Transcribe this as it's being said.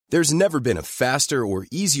There's never been a faster or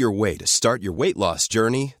easier way to start your weight loss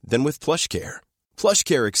journey than with PlushCare.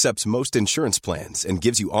 PlushCare accepts most insurance plans and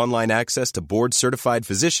gives you online access to board-certified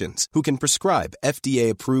physicians who can prescribe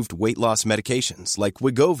FDA-approved weight loss medications like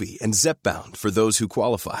Wegovy and Zepbound for those who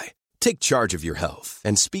qualify. Take charge of your health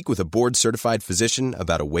and speak with a board-certified physician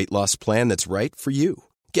about a weight loss plan that's right for you.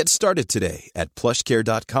 Get started today at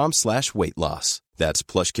plushcare.com/weight loss. That's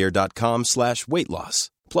plushcare.com/weight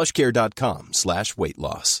loss. plushcare.com/weight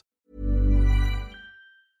loss.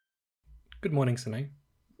 Good morning, Sine.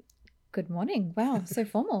 Good morning. Wow, so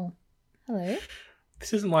formal. Hello.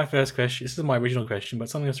 This isn't my first question. This is my original question, but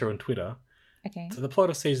something I saw on Twitter. Okay. So the plot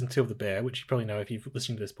of season 2 of The Bear, which you probably know if you've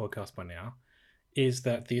listened to this podcast by now, is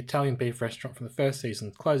that the Italian beef restaurant from the first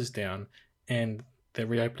season closes down and they're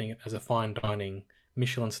reopening it as a fine dining,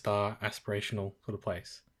 Michelin star, aspirational sort of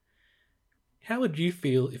place. How would you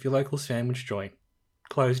feel if your local sandwich joint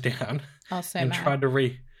closed down and tried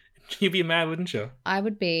to You'd be mad, wouldn't you? I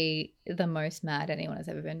would be the most mad anyone has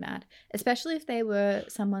ever been mad, especially if they were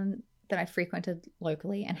someone that I frequented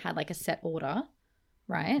locally and had like a set order,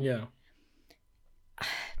 right? Yeah.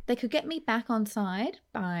 They could get me back on side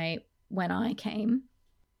by when I came,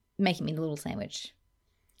 making me the little sandwich.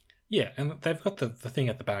 Yeah, and they've got the thing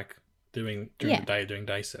at the back during the day, doing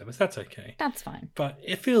day service. That's okay. That's fine. But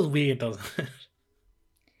it feels weird, doesn't it?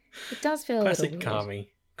 It does feel a little weird.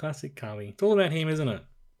 Classic Kami. It's all about him, isn't it?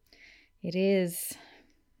 It is.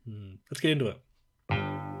 Let's get into it.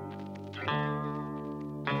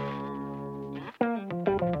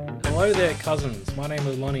 Hello there, cousins. My name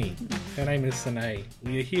is Lonnie. Her name is Sine.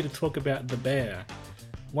 We are here to talk about The Bear,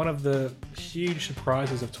 one of the huge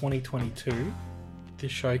surprises of 2022.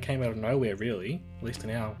 This show came out of nowhere, really, at least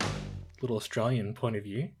in our little Australian point of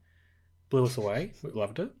view. Blew us away. We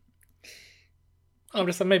loved it. I'm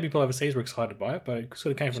just maybe people overseas were excited by it, but it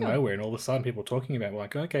sort of came from nowhere, and all of a sudden people were talking about it. We're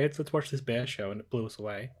like, okay, let's watch this Bear show, and it blew us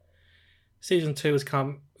away. Season 2 has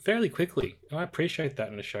come fairly quickly, and I appreciate that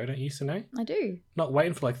in a show, don't you, Sine? I do. Not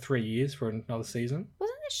waiting for like 3 years for another season.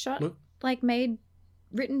 Wasn't this shot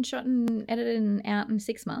written, shot, and edited and out in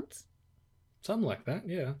 6 months? Something like that,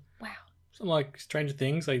 yeah. Wow. Something like Stranger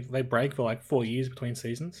Things, they break for like 4 years between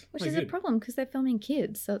seasons. Which is a problem because they're filming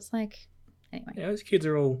kids, so it's like, anyway. Yeah, those kids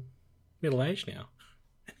are all middle-aged now.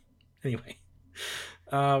 Anyway,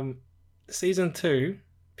 season 2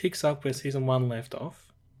 picks up where season 1 left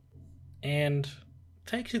off and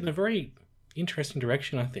takes it in a very interesting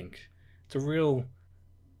direction, I think. It's a real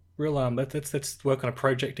let's work on a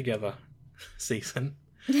project together season.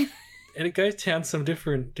 And it goes down some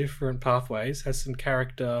different pathways, has some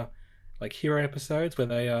character, like hero episodes where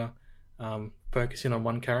they are focusing on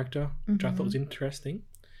one character, which I thought was interesting.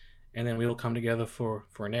 And then we all come together for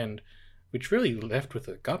an end, which really left with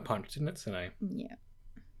a gut punch, didn't it, Sine? Yeah.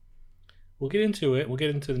 We'll get into it. We'll get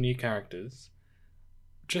into the new characters.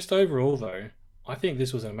 Just overall, though, I think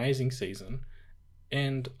this was an amazing season.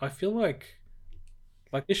 And I feel like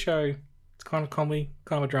this show, it's kind of comedy,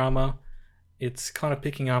 kind of drama. It's kind of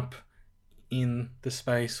picking up in the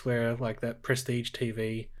space where, like, that prestige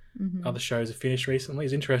TV, other shows have finished recently.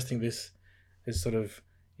 It's interesting, this is sort of,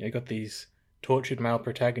 got these tortured male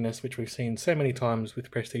protagonist, which we've seen so many times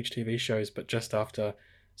with prestige TV shows, but just after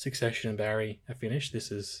Succession and Barry are finished,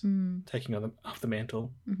 this is taking off the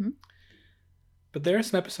mantle. But there are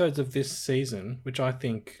some episodes of this season which I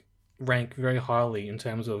think rank very highly in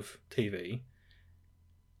terms of TV,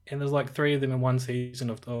 and there's like 3 of them in one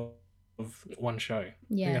season of one show.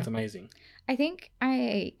 Yeah, I think that's amazing. I think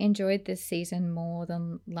I enjoyed this season more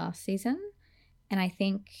than last season, and I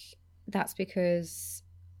think that's because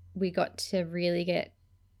we got to really get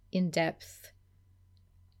in depth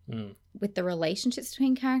with the relationships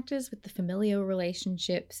between characters, with the familial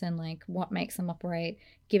relationships and like what makes them operate,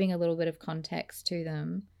 giving a little bit of context to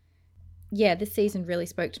them. Yeah, this season really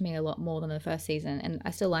spoke to me a lot more than the first season, and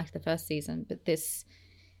I still liked the first season, but this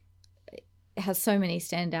has so many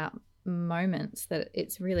standout moments that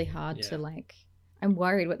it's really hard to like. I'm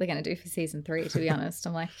worried what they're going to do for season 3, to be honest.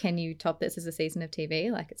 I'm like, can you top this as a season of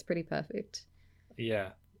TV? Like, it's pretty perfect. Yeah.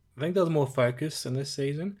 I think there was more focus in this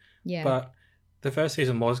season. Yeah. But the first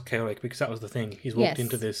season was chaotic because that was the thing. He's walked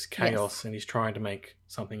into this chaos and he's trying to make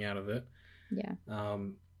something out of it. Yeah.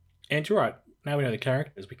 And you're right. Now we know the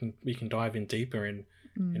characters. We can dive in deeper and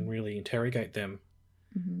really interrogate them.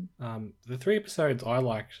 The 3 episodes I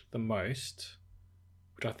liked the most,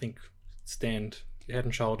 which I think stand head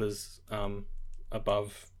and shoulders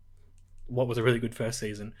above what was a really good first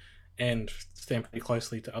season, and stand pretty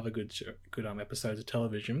closely to other good episodes of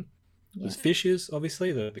television. There's Fishes,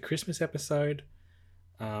 obviously, the Christmas episode,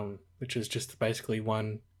 which is just basically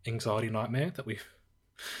one anxiety nightmare that we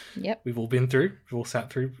Yep. we've all been through. We've all sat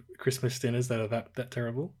through Christmas dinners that are that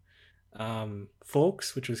terrible.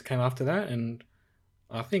 Forks, which came after that, and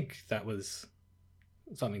I think that was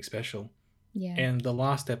something special. Yeah. And the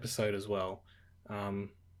last episode as well,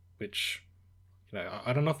 which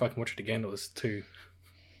I don't know if I can watch it again. It was too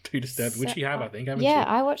disturbing. Which you have, I think, haven't you? Yeah,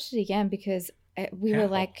 I watched it again because we were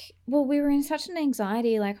like, well, we were in such an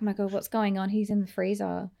anxiety, like, oh my God, what's going on? He's in the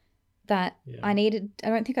freezer. That I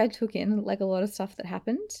don't think I took in like a lot of stuff that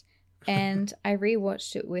happened. And I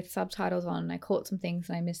rewatched it with subtitles on, and I caught some things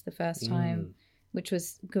that I missed the first time, which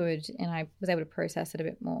was good. And I was able to process it a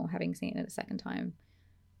bit more having seen it a second time.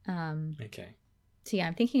 Okay. So yeah,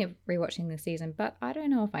 I'm thinking of rewatching this season, but I don't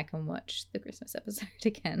know if I can watch the Christmas episode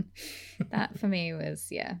again. That for me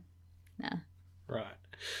was, nah. Right.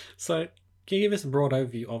 So can you give us a broad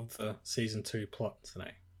overview of the season 2 plot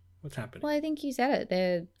today? What's happening? Well, I think you said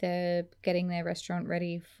it. They're getting their restaurant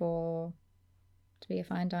ready to be a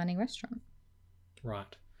fine dining restaurant.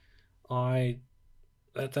 Right.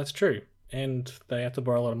 That's true. And they have to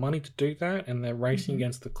borrow a lot of money to do that, and they're racing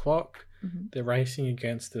against the clock. Mm-hmm. They're racing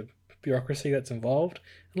against the bureaucracy that's involved.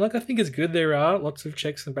 And I think it's good there are lots of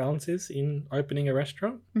checks and balances in opening a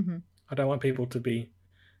restaurant. Mm-hmm. I don't want people to be,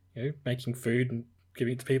 making food and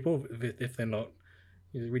giving it to people if they're not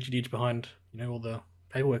rigid behind, all the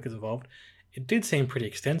paperwork is involved. It did seem pretty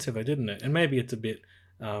extensive, didn't it? And maybe it's a bit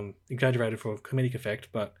exaggerated for a comedic effect,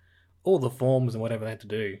 but all the forms and whatever they had to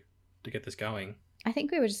do to get this going. I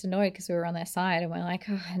think we were just annoyed because we were on their side and we're like,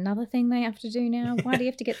 oh, another thing they have to do now? Why do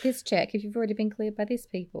you have to get this check if you've already been cleared by this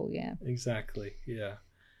people? Yeah. Exactly, yeah.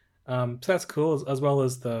 So that's cool, as well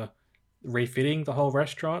as the refitting the whole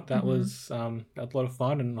restaurant. That was a lot of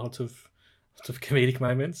fun and lots of comedic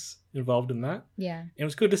moments involved in that. Yeah. And it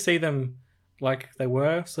was good to see them like they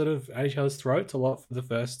were sort of at each other's throats a lot for the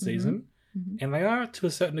first season. Mm-hmm. And they are to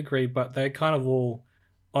a certain degree, but they're kind of all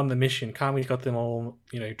on the mission. Kami's got them all,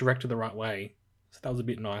 directed the right way. So that was a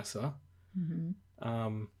bit nicer.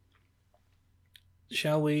 Mm-hmm.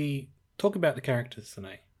 Shall we talk about the characters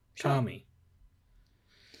tonight? Sure.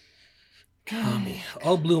 Kami.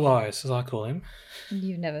 Old Blue Eyes, as I call him.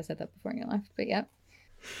 You've never said that before in your life, but yeah.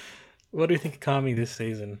 What do you think of Kami this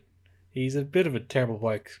season? He's a bit of a terrible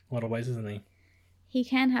bloke in a lot of ways, isn't he? He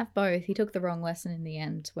can have both. He took the wrong lesson in the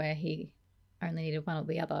end where he only needed one or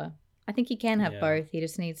the other. I think he can have both. He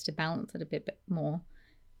just needs to balance it a bit more.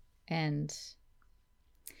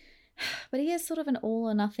 But he is sort of an all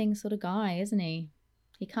or nothing sort of guy, isn't he?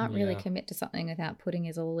 He can't really commit to something without putting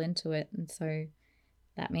his all into it. And so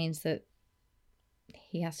that means that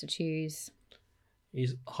he has to choose.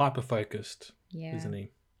 He's hyper-focused, isn't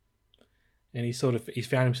he? And he's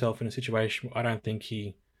found himself in a situation I don't think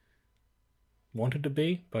he wanted to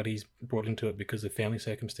be, but he's brought into it because of family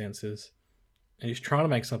circumstances. And he's trying to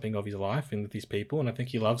make something of his life and with these people, and I think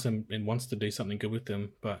he loves them and wants to do something good with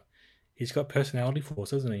them, but he's got personality flaws,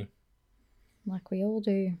 hasn't he? Like we all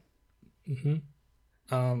do.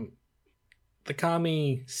 Mm-hmm. The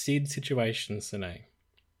Kami Sid situation, Sine.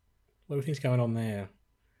 What do you think's going on there?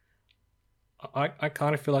 I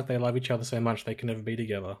kind of feel like they love each other so much they can never be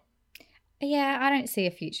together. Yeah, I don't see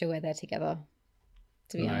a future where they're together,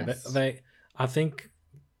 to be honest. I think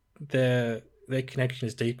their connection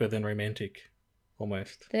is deeper than romantic,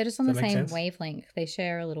 almost. They're just on the same wavelength. They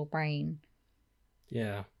share a little brain.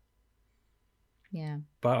 Yeah. Yeah.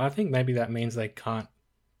 But I think maybe that means they can't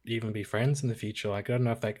even be friends in the future. Like, I don't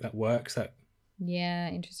know if that works. Yeah,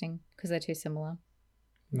 interesting. Because they're too similar.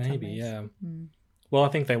 Maybe, yeah. Mm. Well, I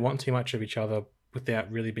think they want too much of each other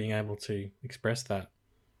without really being able to express that.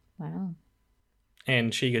 Wow.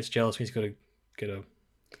 And she gets jealous when he's got to get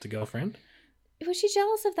a girlfriend. Was she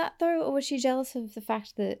jealous of that, though? Or was she jealous of the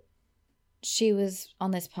fact that she was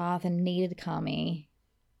on this path and needed Kami,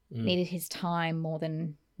 needed his time more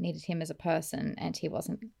than needed him as a person, and he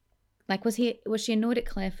wasn't? Like, was she annoyed at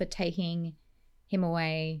Claire for taking him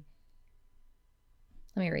away?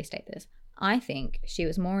 Let me restate this. I think she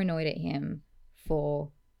was more annoyed at him for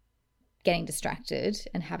getting distracted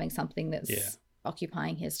and having something that's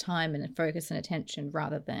occupying his time and focus and attention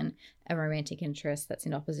rather than a romantic interest that's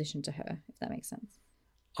in opposition to her, if that makes sense.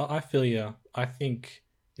 I feel you. I think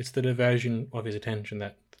it's the diversion of his attention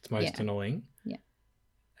that's most annoying. Yeah.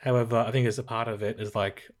 However, I think there's a part of it is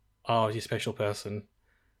like, oh, he's a special person.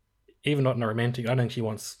 Even not in a romantic, I don't think she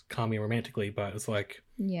wants Kami romantically, but it's like,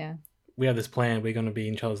 we have this plan, we're going to be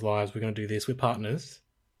in each other's lives, we're going to do this, we're partners,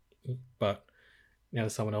 but now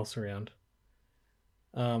there's someone else around.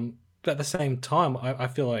 But at the same time, I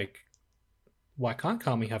feel like, why can't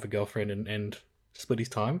Kami have a girlfriend and split his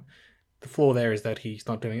time? The flaw there is that he's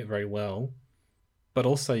not doing it very well, but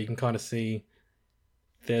also you can kind of see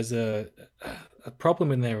there's a a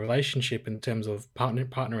problem in their relationship in terms of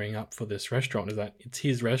partnering up for this restaurant is that it's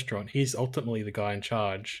his restaurant. He's ultimately the guy in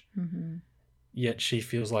charge. Mm-hmm. Yet she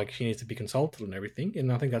feels like she needs to be consulted and everything.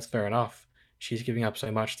 And I think that's fair enough. She's giving up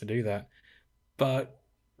so much to do that. But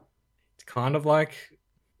it's kind of like,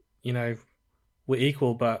 you know, we're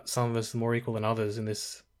equal, but some of us are more equal than others in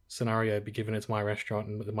this scenario, be given it's my restaurant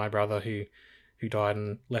and my brother who died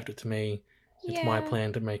and left it to me. It's my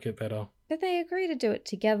plan to make it better. But they agree to do it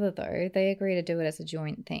together, though. They agree to do it as a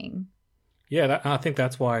joint thing. Yeah, I think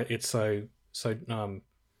that's why it's so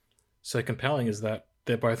compelling, is that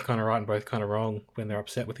they're both kind of right and both kind of wrong when they're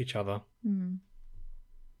upset with each other. Mm.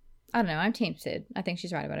 I don't know. I'm Team Sid. I think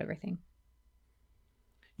she's right about everything.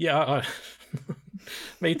 Yeah,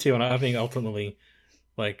 me too. And I think ultimately,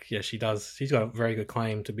 like, yeah, she does. She's got a very good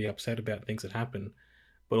claim to be upset about things that happen.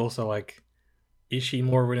 But also, like, is she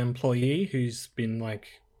more of an employee who's been, like,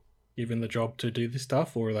 given the job to do this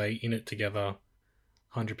stuff, or are they in it together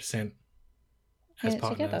 100% as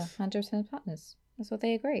partners? Together, 100% partners. That's what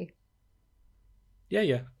they agree.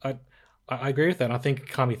 Yeah. I agree with that. I think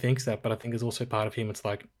Kami thinks that, but I think there's also part of him, it's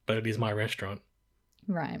like, but it is my restaurant.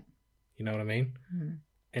 Right. You know what I mean? Mm.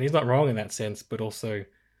 And he's not wrong in that sense, but also,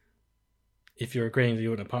 if you're agreeing to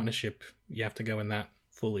do it in a partnership, you have to go in that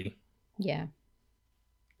fully. Yeah.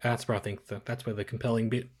 That's where I think that's where the compelling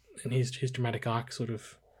bit in his dramatic arc sort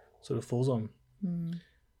of falls on. Mm.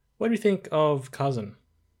 What do you think of Cousin?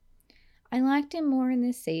 I liked him more in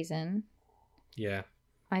this season. Yeah.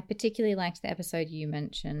 I particularly liked the episode you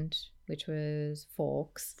mentioned, which was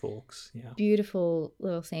Forks. Yeah. Beautiful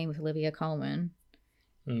little scene with Olivia Colman.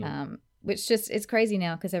 Which it's crazy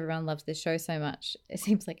now because everyone loves this show so much. It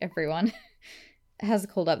seems like everyone has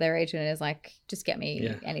called up their agent and is like, just get me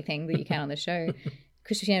anything that you can on the show.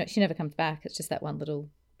 Because she never comes back. It's just that one little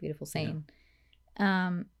beautiful scene.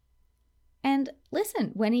 Yeah. And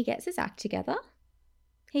listen, when he gets his act together,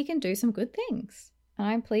 he can do some good things. And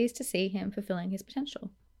I'm pleased to see him fulfilling his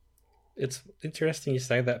potential. It's interesting you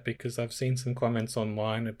say that, because I've seen some comments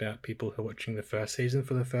online about people who are watching the first season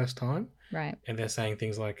for the first time. Right. And they're saying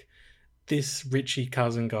things like, this Richie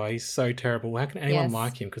Cousin guy, he's so terrible. How can anyone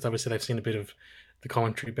like him? Because obviously they've seen a bit of the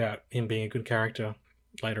commentary about him being a good character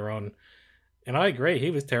later on. And I agree,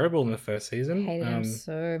 he was terrible in the first season. Hated him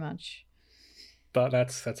so much. But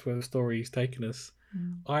that's where the story's taken us.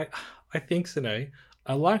 I think so, no.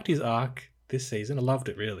 I liked his arc this season. I loved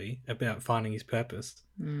it, really, about finding his purpose.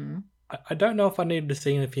 I don't know if I needed a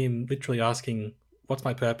scene of him literally asking, what's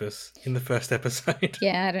my purpose, in the first episode.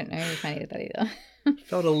 Yeah, I don't know if I needed that either.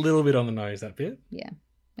 Felt a little bit on the nose, that bit. Yeah,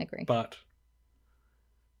 I agree. But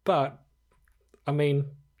I mean,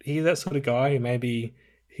 he's that sort of guy who maybe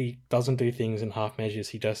he doesn't do things in half measures.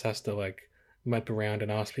 He just has to, like, mope around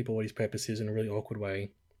and ask people what his purpose is in a really awkward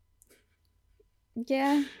way.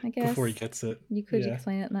 Yeah, I guess. Before he gets it. You could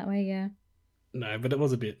explain it in that way, yeah. No, but it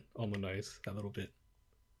was a bit on the nose, that little bit.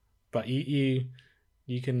 But you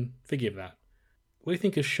can forgive that. What do you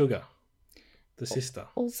think of Sugar, the sister?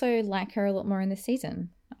 Also like her a lot more in this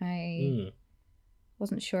season. I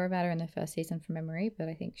wasn't sure about her in the first season from memory, but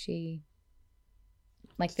I think she...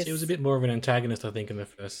 She was a bit more of an antagonist, I think, in the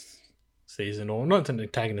first season. Or not an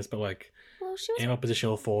antagonist, but like an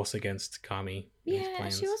oppositional force against Kami. Yeah,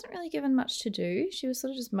 she wasn't really given much to do. She was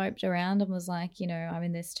sort of just moped around and was like, I'm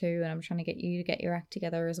in this too, and I'm trying to get you to get your act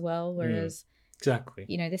together as well. Whereas, exactly,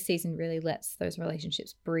 this season really lets those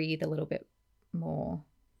relationships breathe a little bit more.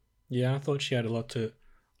 Yeah, I thought she had a lot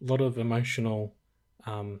of emotional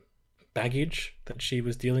baggage that she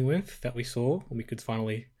was dealing with that we saw, and we could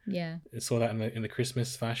finally saw that in the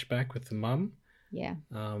Christmas flashback with the mum. Yeah.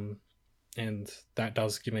 And that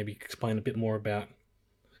does maybe explain a bit more about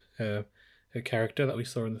her character that we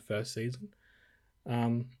saw in the first season.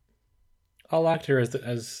 I liked her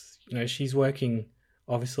as she's working.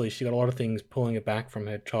 Obviously, she got a lot of things pulling her back from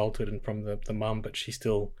her childhood and from the mum, but she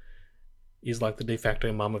still is like the de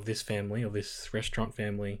facto mum of this family, or this restaurant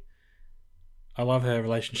family. I love her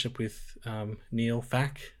relationship with Neil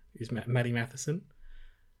Fack, who's Maddie Matheson.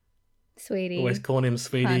 Sweetie. Always calling him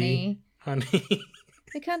sweetie. Honey.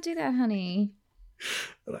 We can't do that, honey.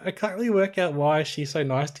 I can't really work out why she's so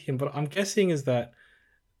nice to him, but I'm guessing is that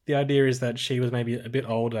the idea is that she was maybe a bit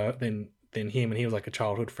older than him, and he was like a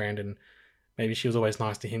childhood friend, and maybe she was always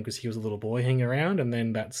nice to him because he was a little boy hanging around, and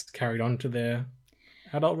then that's carried on to their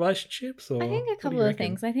adult relationships. Or I think a couple of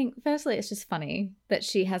things. I think firstly, it's just funny that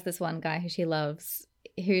she has this one guy who she loves,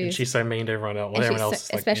 and she's so mean to everyone else,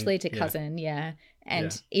 especially to Cousin,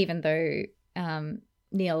 And even though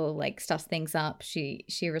Neil stuffs things up, she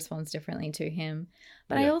responds differently to him.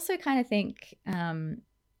 But I also kind of think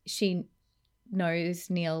she knows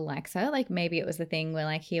Neil likes her. Like maybe it was the thing where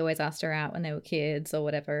like he always asked her out when they were kids or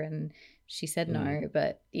whatever, and she said no,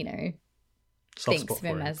 but Soft thinks spot of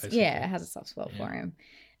him for him, as basically. has a soft spot for him.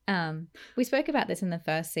 We spoke about this in the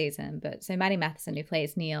first season, but so Maddie Matheson, who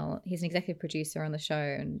plays Neil, he's an executive producer on the show,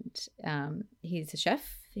 and he's a chef.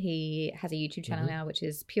 He has a YouTube channel now, which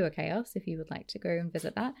is Pure Chaos, if you would like to go and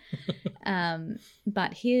visit that.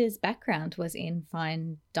 But his background was in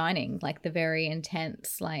fine dining, like the very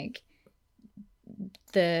intense, like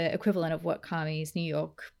the equivalent of what Kami's New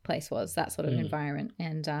York place was, that sort of environment.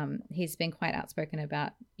 And he's been quite outspoken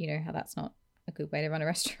about, how that's not a good way to run a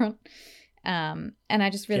restaurant. And I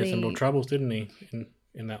just really... He had some real troubles, didn't he,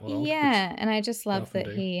 in that world? Yeah, and I just love that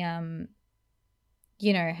do. he...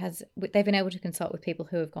 they've been able to consult with people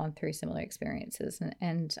who have gone through similar experiences,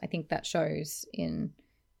 and I think that shows in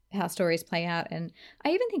how stories play out, and I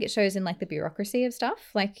even think it shows in like the bureaucracy of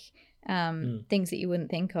stuff, like things that you wouldn't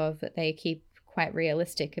think of, that they keep quite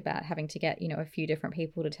realistic about having to get a few different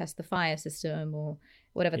people to test the fire system or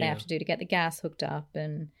whatever they have to do to get the gas hooked up,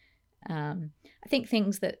 and I think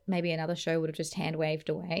things that maybe another show would have just hand waved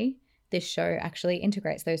away, this show actually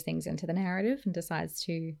integrates those things into the narrative and decides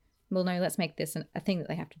to, well, no, let's make this a thing that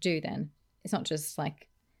they have to do then. It's not just like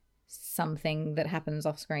something that happens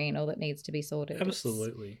off screen or that needs to be sorted.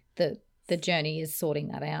 Absolutely. The journey is sorting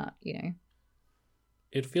that out,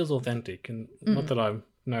 It feels authentic, and not that I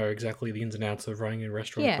know exactly the ins and outs of running a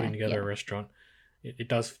restaurant, putting together a restaurant. It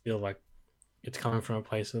does feel like it's coming from a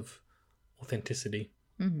place of authenticity.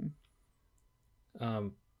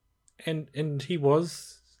 And he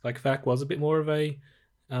was, like, Vac was a bit more of a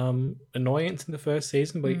annoyance in the first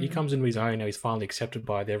season, but he comes into his own now. He's finally accepted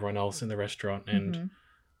by everyone else in the restaurant, and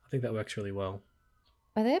I think that works really well.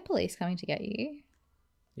 Are there police coming to get you?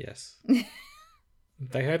 Yes.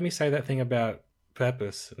 They heard me say that thing about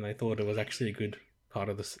purpose, and they thought it was actually a good part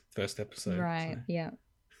of the first episode. Right, so. yeah.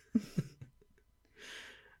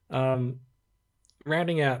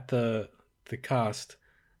 Rounding out the cast,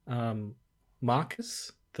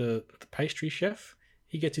 Marcus, the pastry chef,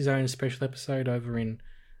 he gets his own special episode over in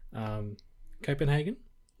Copenhagen.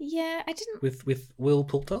 Yeah, I didn't... With Will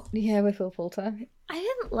Poulter? Yeah, with Will Poulter. I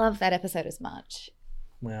didn't love that episode as much.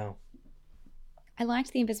 Wow. I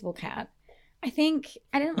liked the Invisible Cat. I think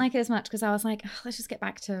I didn't like it as much because I was like, let's just get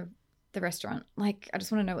back to the restaurant. Like, I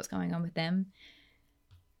just want to know what's going on with them.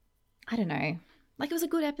 I don't know. Like, it was a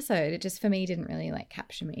good episode. It just, for me, didn't really, like,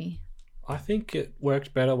 capture me. I think it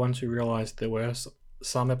worked better once we realised there were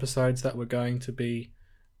some episodes that were going to be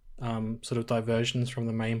sort of diversions from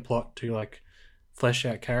the main plot to, like, flesh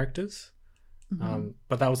out characters.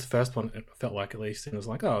 But that was the first one, it felt like, at least. And it was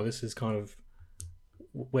like, oh, this is kind of...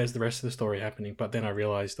 where's the rest of the story happening? But then I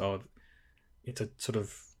realised, it's a sort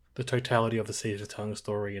of the totality of the series telling a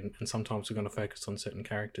story, and sometimes we're going to focus on certain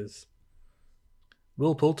characters.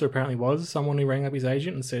 Will Poulter apparently was someone who rang up his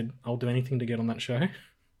agent and said, I'll do anything to get on that show.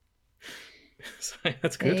 So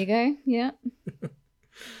that's good. There you go, yeah.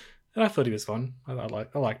 And I thought he was fun. I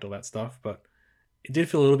liked all that stuff, but it did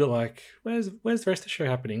feel a little bit like, where's the rest of the show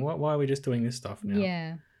happening? Why are we just doing this stuff now?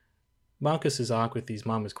 Yeah. Marcus's arc with his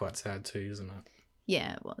mum is quite sad too, isn't it?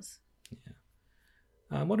 Yeah, it was.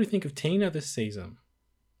 Yeah. What do you think of Tina this season?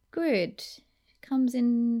 Good. Comes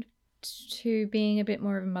in to being a bit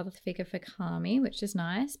more of a mother figure for Kami, which is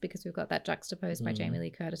nice because we've got that juxtaposed by Jamie Lee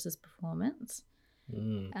Curtis's performance.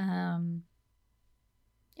 Yeah,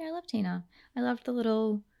 I love Tina. I loved the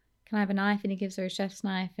little, can I have a knife? And he gives her a chef's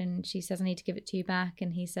knife and she says, I need to give it to you back.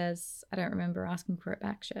 And he says, I don't remember asking for it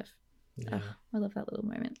back, chef. Yeah. Oh, I love that little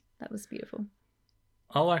moment. That was beautiful.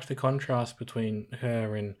 I like the contrast between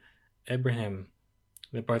her and Abraham.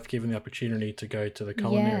 They're both given the opportunity to go to the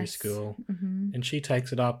culinary school, and she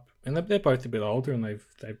takes it up. And they're both a bit older, and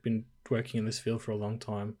they've been working in this field for a long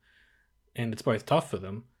time, and it's both tough for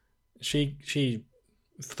them. She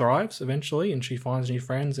thrives eventually, and she finds new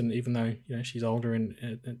friends. And even though she's older and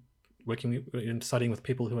working and studying with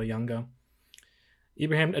people who are younger,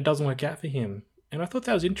 Abraham, it doesn't work out for him. And I thought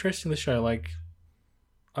that was interesting. The show, like,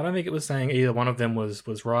 I don't think it was saying either one of them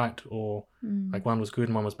was right or like one was good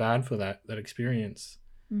and one was bad for that experience.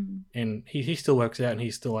 And he still works out, and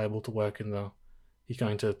he's still able to work he's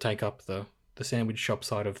going to take up the sandwich shop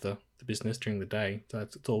side of the business during the day. So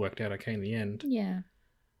it's all worked out okay in the end. Yeah.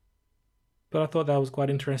 But I thought that was quite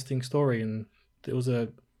an interesting story, and it was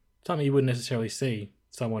something you wouldn't necessarily see.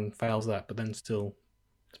 Someone fails that, but then still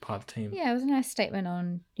it's part of the team. Yeah, it was a nice statement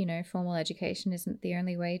on, formal education isn't the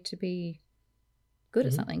only way to be good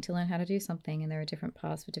at something, to learn how to do something, and there are different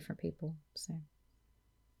paths for different people. So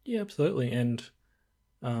yeah, absolutely. And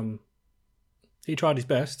he tried his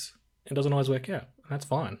best, it doesn't always work out. That's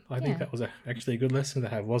fine. I think that was actually a good lesson to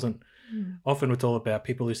have. Wasn't often it's all about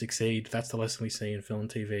people who succeed. That's the lesson we see in film and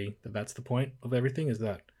TV. That's the point of everything, is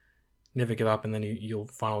that never give up and then you'll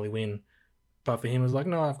finally win. But for him, it was like,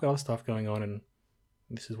 no, I've got other stuff going on, and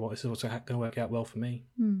this is what's going to work out well for me.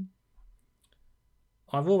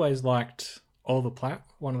 I've always liked Oliver Platt,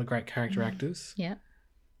 one of the great character actors. Yeah.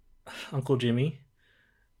 Uncle Jimmy.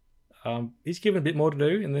 He's given a bit more to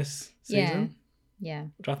do in this season. Yeah.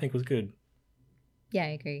 Which I think was good. Yeah, I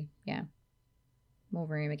agree. Yeah. More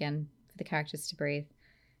room again for the characters to breathe.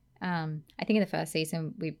 I think in the first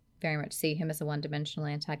season, we very much see him as a one-dimensional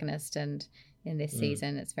antagonist, and in this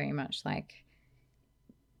season, it's very much like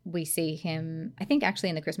we see him, I think actually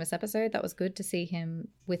in the Christmas episode, that was good to see him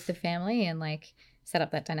with the family and like set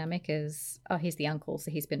up that dynamic as, oh, he's the uncle, so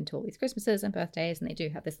he's been to all these Christmases and birthdays, and they do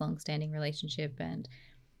have this long-standing relationship, and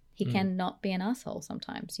he can not be an asshole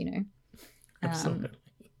sometimes, you know. Absolutely.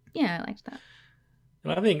 Yeah, I liked that.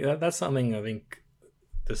 And I think that's something I think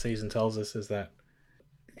the season tells us, is that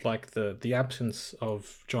like the absence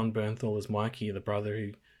of John Bernthal as Mikey, the brother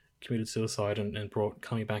who committed suicide and brought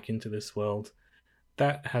coming back into this world,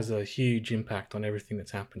 that has a huge impact on everything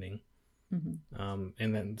that's happening.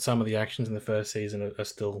 And then some of the actions in the first season are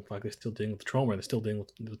still, like, they're still dealing with the trauma. They're still dealing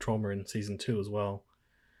with the trauma in season 2 as well.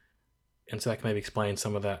 And so that can maybe explain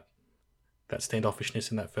some of that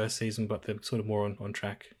standoffishness in that first season, but they're sort of more on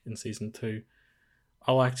track in season 2.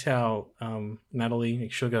 I liked how Natalie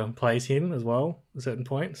Sugar plays him as well at certain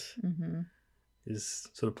points. Is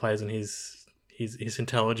sort of plays on his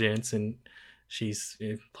intelligence, and she's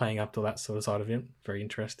playing up to that sort of side of him. Very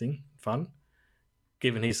interesting, fun.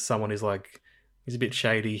 Given he's someone who's like, he's a bit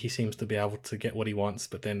shady, he seems to be able to get what he wants,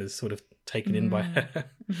 but then is sort of taken in by her.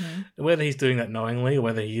 Whether he's doing that knowingly or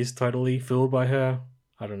whether he is totally fooled by her,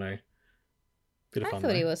 I don't know. Bit of fun. I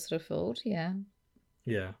thought he was sort of fooled, yeah.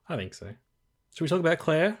 Yeah, I think so. Should we talk about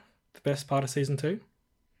Claire, the best part of season 2?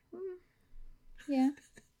 Yeah.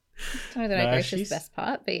 Don't know that I agree she's the best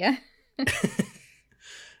part, but yeah.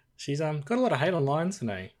 She's got a lot of hate online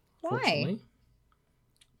today. Why?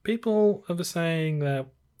 People are saying that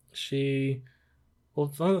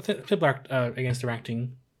people are against her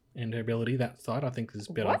acting and her ability. That side, I think, is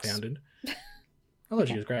a bit unfounded. I thought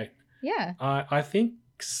she was great. Yeah. I think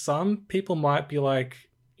some people might be like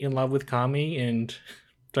in love with Kami and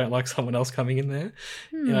don't like someone else coming in there.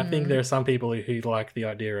 And I think there are some people who like the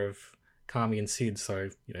idea of Kami and Sid, so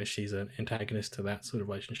she's an antagonist to that sort of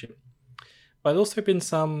relationship. But there's also been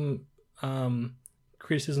some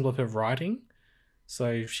criticism of her writing.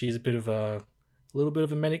 So she's a little bit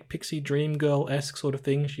of a manic pixie dream girl-esque sort of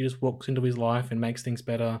thing. She just walks into his life and makes things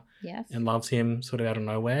better. Yes. And loves him sort of out of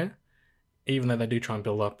nowhere. Even though they do try and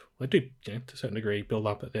build up, they do, to a certain degree, build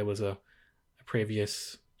up that there was a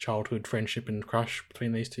previous childhood friendship and crush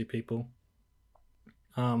between these two people.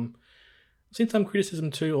 I've seen some criticism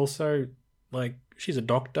too, also, like, she's a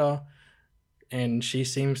doctor and she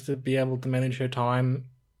seems to be able to manage her time.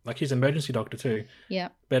 Like, she's an emergency doctor too. Yeah.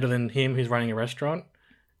 Better than him who's running a restaurant.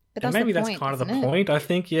 But that's maybe the that's point, kind of the isn't it? point, I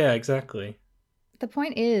think. Yeah, exactly. The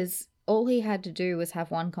point is, all he had to do was have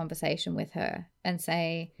one conversation with her and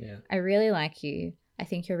say, I really like you. I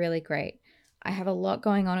think you're really great. I have a lot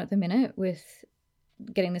going on at the minute with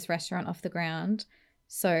getting this restaurant off the ground.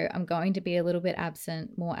 So I'm going to be a little bit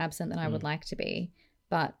more absent than I would like to be.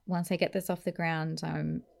 But once I get this off the ground,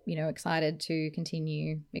 I'm, excited to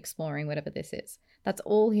continue exploring whatever this is. That's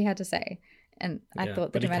all he had to say. And I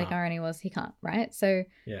thought the dramatic irony was he can't, right? So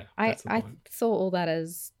I saw all that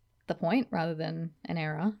as the point rather than an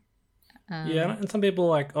error. And some people are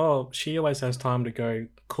like, oh, she always has time to go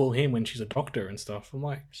call him when she's a doctor and stuff. I'm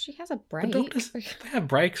like, she has a break. The doctors, they have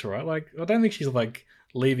breaks, right? Like, I don't think she's like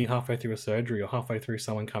leaving halfway through a surgery or halfway through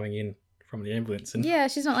someone coming in from the ambulance. And yeah,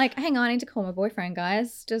 she's not like, hang on, I need to call my boyfriend,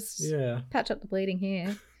 guys. Just patch up the bleeding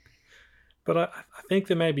here. But I think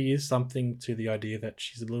there maybe is something to the idea that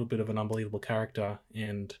she's a little bit of an unbelievable character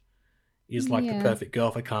and is like the perfect girl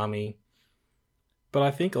for Kami. But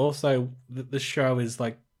I think also the show is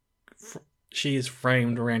like, she is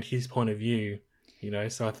framed around his point of view,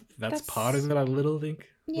 so that's part of it, I think.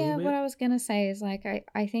 Yeah, what I was going to say is, like,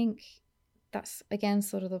 I think that's, again,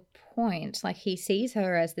 sort of the point. Like, he sees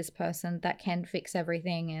her as this person that can fix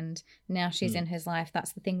everything, and now she's in his life.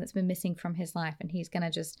 That's the thing that's been missing from his life, and he's going to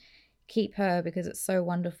just keep her because it's so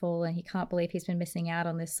wonderful, and he can't believe he's been missing out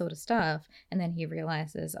on this sort of stuff. And then he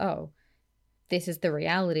realizes, oh, this is the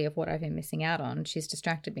reality of what I've been missing out on. She's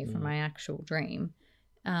distracted me from my actual dream.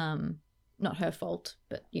 Not her fault,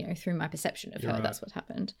 but, through my perception of her, that's what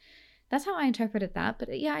happened. That's how I interpreted that.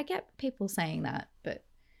 But yeah, I get people saying that. But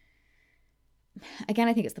again,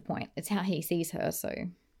 I think it's the point. It's how he sees her. So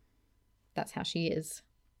that's how she is.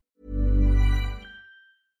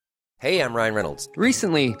 Hey, I'm Ryan Reynolds.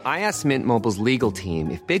 Recently, I asked Mint Mobile's legal team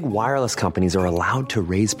if big wireless companies are allowed to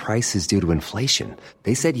raise prices due to inflation.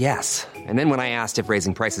 They said yes. And then when I asked if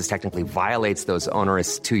raising prices technically violates those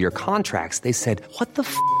onerous 2-year contracts, they said, "What the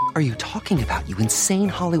f*** are you talking about, you insane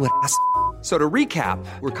Hollywood ass?" So to recap,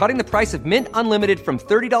 we're cutting the price of Mint Unlimited from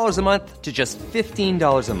 $30 a month to just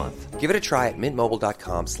 $15 a month. Give it a try at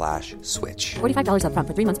mintmobile.com/switch. $45 up front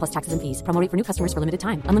for 3 months plus taxes and fees. Promo rate for new customers for limited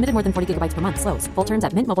time. Unlimited more than 40 gigabytes per month. Slows full terms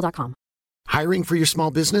at mintmobile.com. Hiring for your small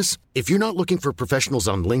business? If you're not looking for professionals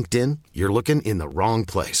on LinkedIn, you're looking in the wrong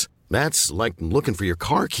place. That's like looking for your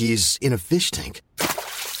car keys in a fish tank.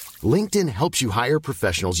 LinkedIn helps you hire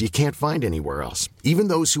professionals you can't find anywhere else, even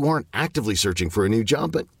those who aren't actively searching for a new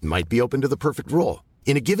job but might be open to the perfect role.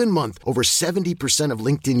 In a given month, over 70% of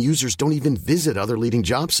LinkedIn users don't even visit other leading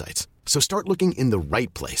job sites. So start looking in the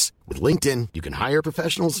right place. With LinkedIn, you can hire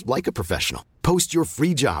professionals like a professional. Post your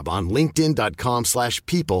free job on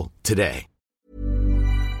linkedin.com/people today.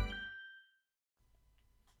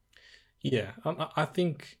 Yeah, I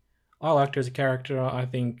think I liked her as a character. I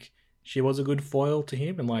think she was a good foil to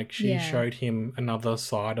him, and like she showed him another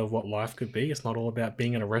side of what life could be. It's not all about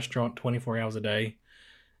being in a restaurant 24 hours a day.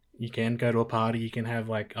 You can go to a party, you can have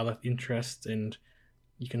like other interests, and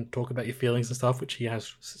you can talk about your feelings and stuff, which he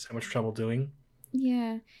has so much trouble doing.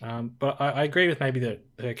 Yeah. But I agree with maybe that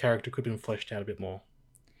her character could have been fleshed out a bit more.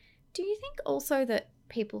 Do you think also that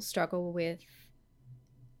people struggle with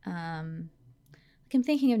I'm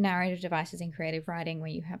thinking of narrative devices in creative writing where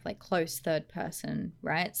you have like close third person,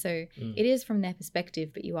 right? So it is from their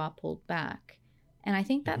perspective, but you are pulled back. And I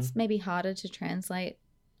think that's maybe harder to translate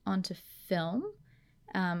onto film.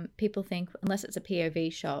 People think unless it's a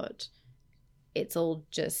POV shot, it's all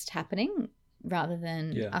just happening rather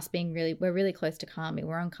than us being we're really close to Kami.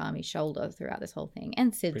 We're on Kami's shoulder throughout this whole thing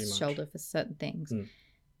and Sid's shoulder for certain things.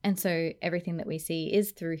 And so everything that we see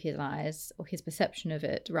is through his eyes or his perception of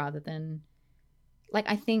it rather than... Like,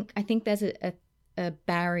 I think there's a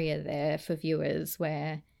barrier there for viewers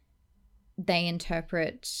where they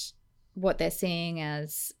interpret what they're seeing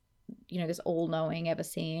as, you know, this all-knowing,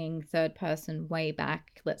 ever-seeing third person way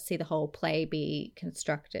back, let's see the whole play be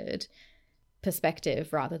constructed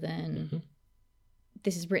perspective rather than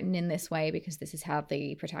this is written in this way because this is how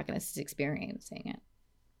the protagonist is experiencing it.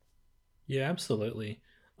 Yeah, absolutely.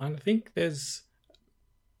 I think it's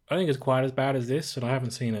quite as bad as this, and I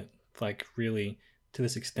haven't seen it, like, really... to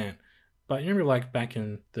this extent. But you remember like back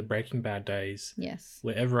in the Breaking Bad days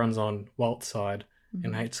where everyone's on Walt's side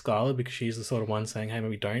and hates Skylar because she's the sort of one saying, hey,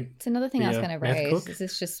 maybe don't. It's another thing I was going to raise. Is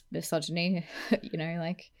this just misogyny? You know,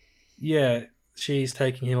 like... Yeah, she's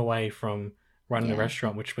taking him away from running the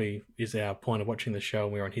restaurant, which is our point of watching the show,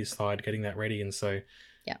 and we're on his side getting that ready, and so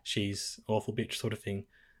she's awful bitch sort of thing.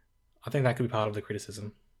 I think that could be part of the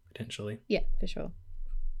criticism, potentially. Yeah, for sure.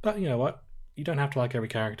 But you know what? You don't have to like every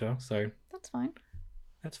character, so... That's fine.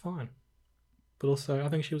 That's fine. But also, I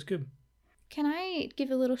think she was good. Can I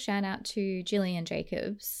give a little shout out to Gillian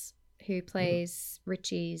Jacobs, who plays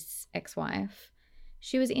Richie's ex-wife?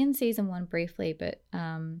 She was in season 1 briefly, but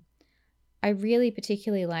I really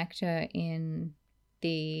particularly liked her in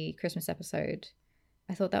the Christmas episode.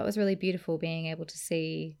 I thought that was really beautiful, being able to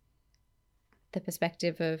see the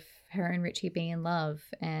perspective of her and Richie being in love,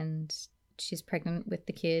 and she's pregnant with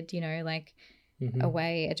the kid, you know, like...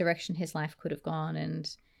 a direction his life could have gone. And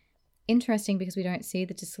interesting because we don't see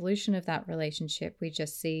the dissolution of that relationship. We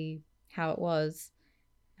just see how it was.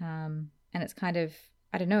 And it's kind of,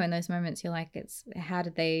 I don't know, in those moments you're like, it's how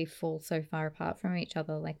did they fall so far apart from each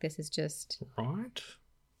other? Like this is just... Right.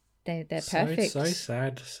 They're perfect. So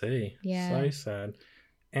sad to see. Yeah. So sad.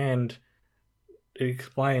 And it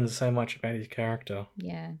explains so much about his character.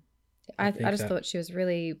 Yeah. I just thought she was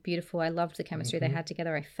really beautiful. I loved the chemistry they had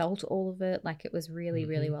together. I felt all of it. Like it was really,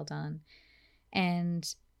 really well done. And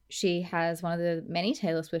she has one of the many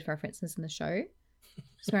Taylor Swift references in the show.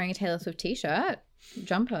 She's wearing a Taylor Swift t-shirt,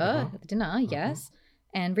 jumper at the dinner, yes.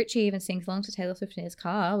 And Richie even sings along to Taylor Swift in his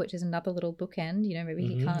car, which is another little bookend. You know, maybe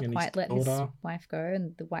he can't quite let his wife go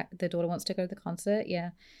and the daughter wants to go to the concert. Yeah.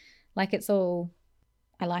 Like it's all,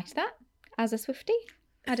 I liked that as a Swiftie.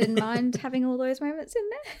 I didn't mind having all those moments in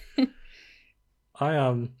there.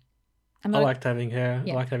 I liked having her.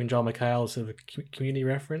 Yeah. I liked having Joel McHale as sort of a community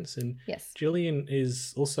reference. And Gillian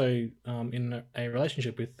is also in a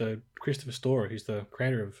relationship with Christopher Storer, who's the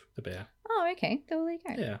creator of The Bear. Oh, okay. There you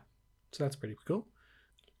go. Yeah. So that's pretty cool.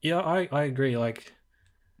 Yeah, I agree. Like,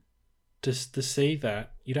 just to see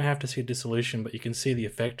that, you don't have to see a dissolution, but you can see the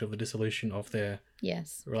effect of the dissolution of their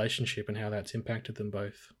relationship and how that's impacted them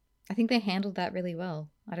both. I think they handled that really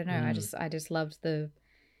well. I don't know. I just loved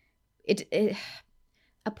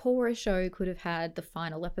a poorer show could have had the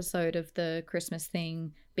final episode of the Christmas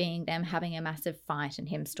thing being them having a massive fight and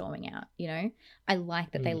him storming out, you know? I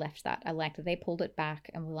like that they left that. I like that they pulled it back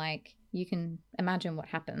and were like, you can imagine what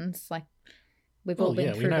happens. Like, we've all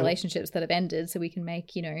been through relationships that have ended, so we can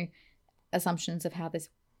make, you know, assumptions of how this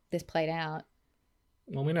played out.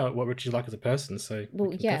 Well, we know what Richie's like as a person, so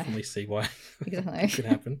we can definitely see why it could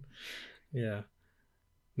happen. Yeah.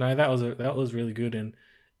 No, that was really good,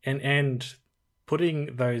 and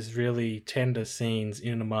putting those really tender scenes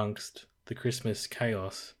in amongst the Christmas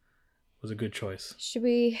chaos was a good choice. Should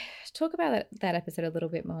we talk about that episode a little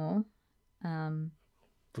bit more?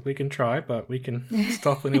 Look, we can try, but we can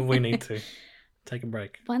stop whenever we need to. Take a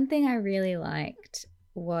break. One thing I really liked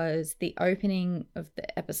was the opening of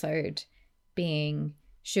the episode being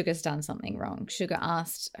Sugar's done something wrong. Sugar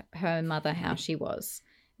asked her mother how she was,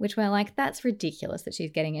 which we're like, that's ridiculous that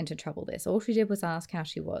she's getting into trouble this. All she did was ask how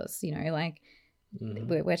she was, you know, like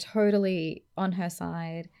we're totally on her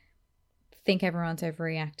side. Think everyone's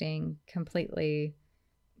overreacting completely.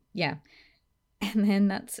 Yeah. And then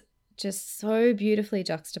that's just so beautifully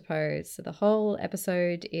juxtaposed. So the whole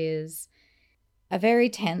episode is a very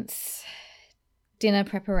tense dinner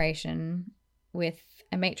preparation with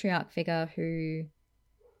a matriarch figure who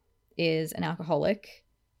is an alcoholic,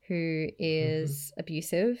 who is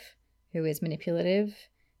abusive, who is manipulative,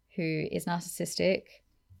 who is narcissistic,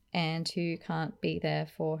 and who can't be there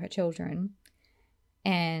for her children.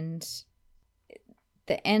 And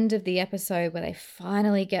the end of the episode where they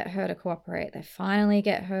finally get her to cooperate, they finally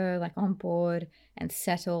get her like on board and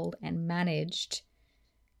settled and managed,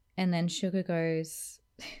 and then Sugar goes,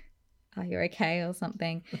 "Are you okay?" or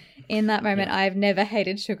something. In that moment, I've never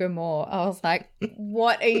hated Sugar more. I was like,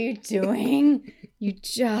 what are you doing? You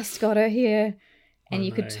just got her here. And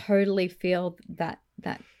you could totally feel that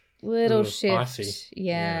little shift.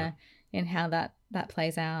 Yeah, in how that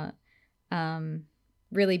plays out.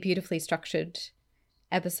 Really beautifully structured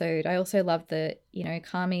episode. I also love that, you know,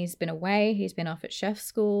 Kami's been away. He's been off at chef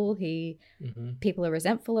school. People are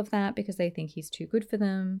resentful of that because they think he's too good for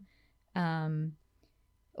them.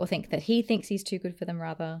 Or think that he thinks he's too good for them,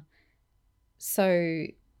 rather. So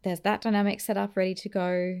there's that dynamic set up, ready to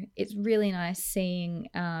go. It's really nice seeing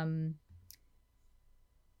John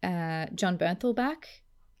Bernthal back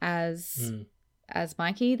as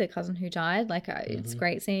Mikey, the cousin who died. Like, it's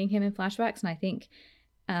great seeing him in flashbacks, and I think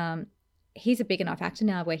he's a big enough actor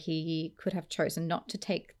now where he could have chosen not to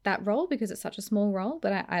take that role because it's such a small role,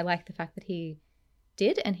 but I like the fact that he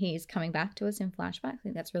did, and he's coming back to us in flashback. I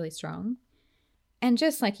think that's really strong. And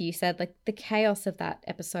just like you said, like the chaos of that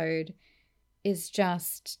episode is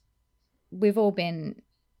just, we've all been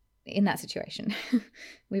in that situation.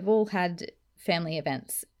 We've all had family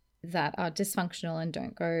events that are dysfunctional and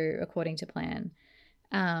don't go according to plan.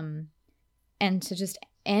 And to just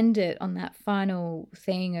end it on that final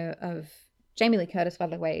thing of Jamie Lee Curtis, by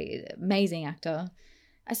the way, amazing actor.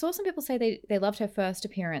 I saw some people say they loved her first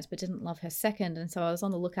appearance but didn't love her second. And so I was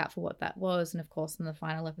on the lookout for what that was. And of course, in the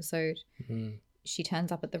final episode, she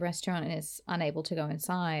turns up at the restaurant and is unable to go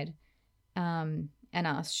inside, and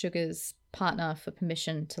asks Sugar's partner for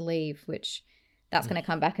permission to leave, which that's going to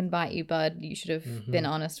come back and bite you, bud. You should have been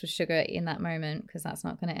honest with Sugar in that moment, because that's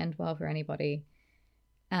not going to end well for anybody.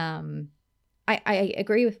 I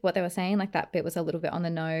agree with what they were saying. Like, that bit was a little bit on the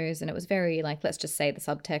nose, and it was very like, let's just say the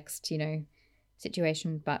subtext, you know,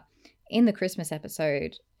 situation. But in the Christmas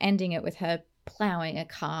episode, ending it with her plowing a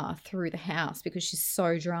car through the house because she's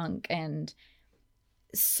so drunk and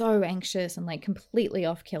so anxious and like completely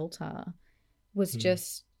off kilter was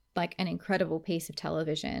just like an incredible piece of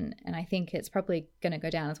television. And I think it's probably going to go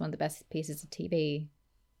down as one of the best pieces of TV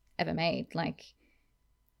ever made. Like,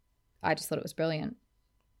 I just thought it was brilliant.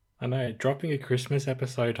 I know, dropping a Christmas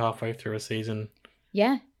episode halfway through a season.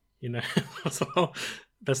 Yeah. You know, so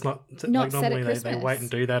that's not like, normally they wait and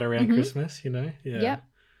do that around Christmas, you know? Yeah. Yep.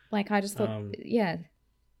 Like, I just thought,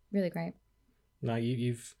 really great. No,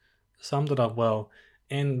 you've summed it up well.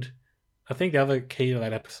 And I think the other key to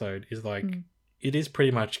that episode is like, it is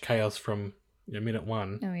pretty much chaos from minute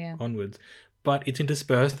one onwards. But it's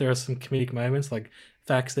interspersed. There are some comedic moments, like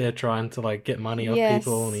Fax there trying to like get money off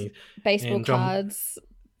people, and baseball cards.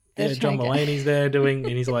 Yeah, John Mulaney's there doing,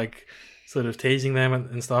 and he's like sort of teasing them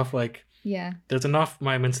and stuff. Like, there's enough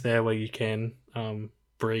moments there where you can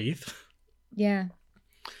breathe. Yeah.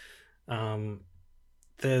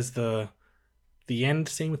 There's the end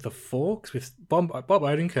scene with the forks with Bob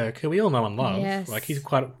Odenkirk, who we all know and love. Yes. Like, he's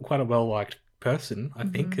quite a well-liked person, I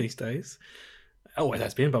think, these days. Always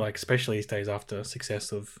has been, but like especially these days after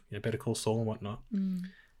success of Better Call Saul and whatnot.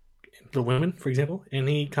 Little Women, for example, and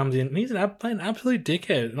he comes in and he's an absolute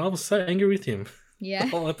dickhead, and I was so angry with him Yeah. the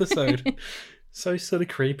whole episode. So sort of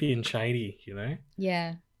creepy and shady, you know?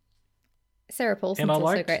 Yeah. Sarah Paulson's And I also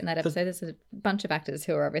liked great in that episode. There's a bunch of actors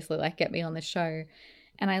who are obviously like, get me on this show.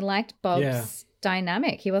 And I liked Bob's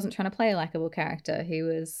dynamic. He wasn't trying to play a likable character. He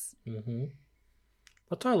was... Mm-hmm.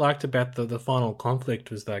 What I liked about the final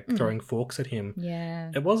conflict was like throwing forks at him.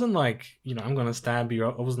 Yeah. It wasn't like, you know, I'm going to stab you.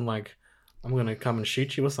 It wasn't like, I'm going to come and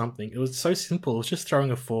shoot you or something. It was so simple. It was just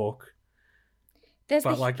throwing a fork. But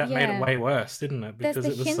that made it way worse, didn't it? Because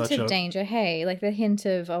there's the it was hint of danger, hey, like the hint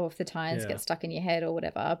of, if the tires get stuck in your head or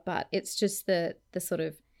whatever. But it's just the sort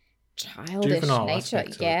of childish juvenile nature.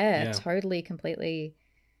 Yeah, totally, completely.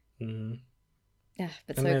 Mm-hmm. Yeah,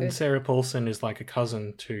 but and so then good. Sarah Paulson is like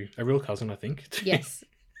a real cousin, I think. Yes.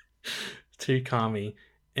 To Kami.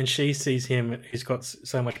 And she sees him, he's got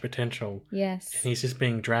so much potential. Yes. And he's just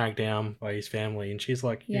being dragged down by his family. And she's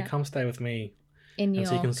like, you come stay with me. So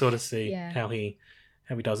you can sort of see how he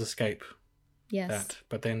does escape that.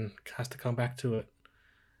 But then has to come back to it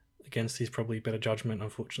against his probably better judgment,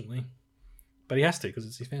 unfortunately. But he has to because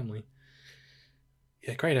it's his family.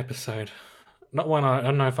 Yeah, great episode. Not one I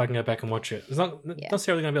don't know if I can go back and watch it. It's not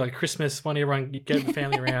necessarily going to be like Christmas, one everyone get the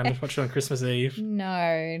family around and watch it on Christmas Eve.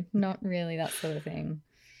 No, not really that sort of thing.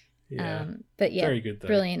 Yeah. But yeah, very good though.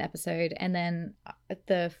 Brilliant episode. And then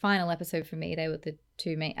the final episode for me, they were the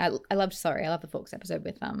two main. I love the Forks episode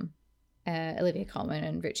with Olivia Colman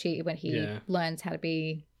and Richie when he learns how to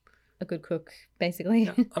be a good cook, basically.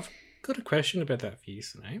 Now, I've got a question about that for you,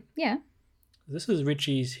 Sinead. Yeah. This is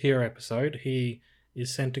Richie's hero episode. He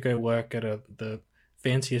is sent to go work at the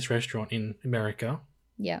fanciest restaurant in America.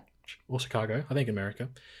 Yeah. Or Chicago, I think America.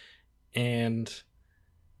 And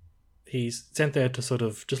he's sent there to sort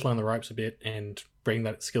of just learn the ropes a bit and bring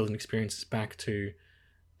that skills and experiences back to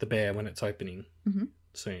the Bear when it's opening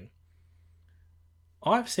soon.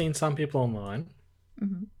 I've seen some people online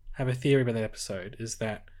have a theory about that episode, is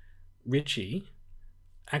that Richie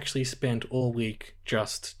actually spent all week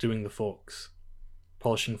just doing the forks,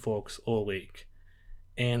 polishing forks all week,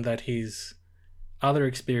 and that his other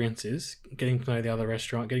experiences, getting to know the other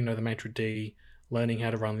restaurant, getting to know the maitre d', learning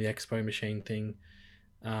how to run the expo machine thing,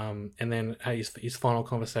 and then his final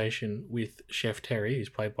conversation with Chef Terry, who's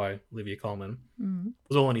played by Olivia Colman,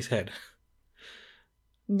 was all in his head.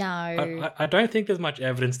 No. I don't think there's much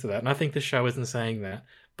evidence to that, and I think the show isn't saying that,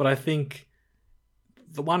 but I think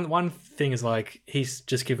the one thing is like he's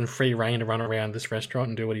just given free reign to run around this restaurant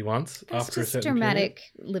and do what he wants. That's after just a certain dramatic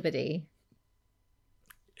period. liberty.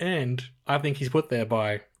 And I think he's put there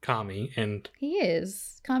by Kami, and he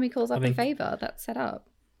is. Kami calls up a favor that's set up.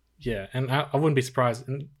 Yeah, and I wouldn't be surprised.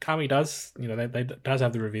 And Kami does, they does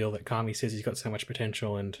have the reveal that Kami says he's got so much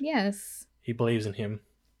potential, and he believes in him,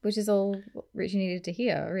 which is all Richie needed to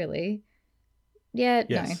hear, really. Yeah,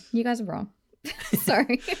 yes. No, you guys are wrong.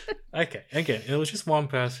 Sorry. Okay, again, it was just one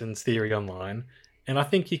person's theory online, and I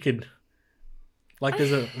think you could. Like,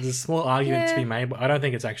 there's a small argument to be made, but I don't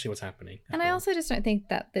think it's actually what's happening. And I also just don't think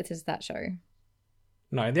that this is that show.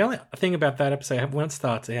 No, the only thing about that episode, when it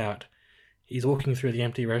starts out, he's walking through the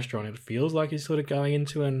empty restaurant. It feels like he's sort of going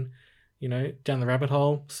into down the rabbit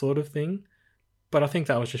hole sort of thing. But I think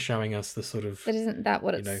that was just showing us the sort of... But isn't that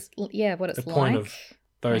what it's... what it's like? The point of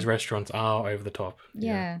those restaurants are over the top.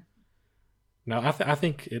 Yeah. No, I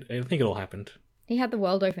think it all happened. He had the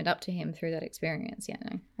world opened up to him through that experience. Yeah,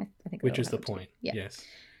 no, I think. Which is the point. Yeah. Yes.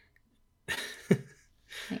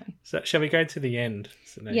 Anyway. So shall we go to the end?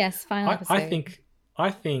 Yes, final episode. I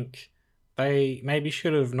think they maybe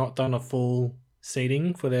should have not done a full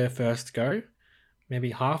seating for their first go.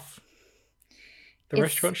 Maybe half the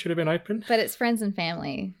restaurant should have been open. But it's friends and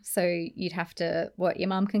family, so you'd have to your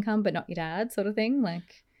mum can come, but not your dad, sort of thing.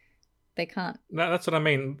 Like they can't. No, that's what I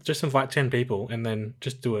mean. Just invite 10 people and then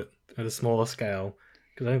just do it at a smaller scale,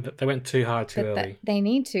 because they went too hard too early. They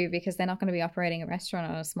need to, because they're not going to be operating a restaurant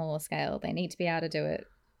on a smaller scale. They need to be able to do it.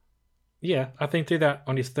 Yeah, I think do that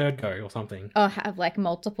on his third go or something. Or have like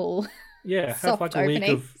multiple. Yeah, have like a week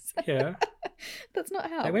of That's not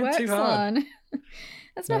how they it went works, too hard. Lon.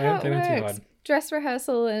 That's not how it went too works. hard. Dress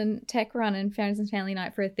rehearsal and tech run and Friends and Family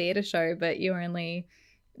Night for a theatre show, but you only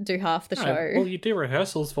do half the show. Well, you do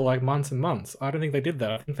rehearsals for like months and months. I don't think they did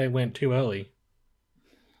that. I think they went too early.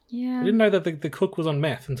 Yeah. I didn't know that the cook was on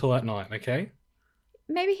meth until that night, okay?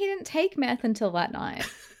 Maybe he didn't take meth until that night.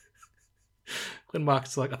 When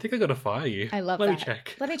Mark's like, I think I got to fire you. I love that.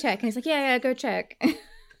 Let me check. And he's like, yeah, go check.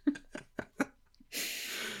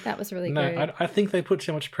 That was really good. No, I think they put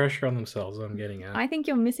too much pressure on themselves, I'm getting at. I think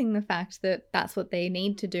you're missing the fact that that's what they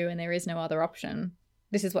need to do and there is no other option.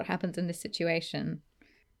 This is what happens in this situation.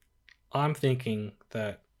 I'm thinking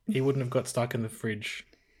that he wouldn't have got stuck in the fridge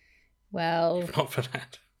Well, if not for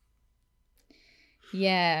that.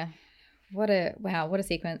 yeah. What a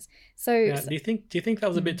sequence. So Yeah, do you think that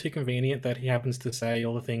was a bit too convenient that he happens to say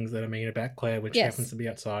all the things that are mean about Claire, which Yes. happens to be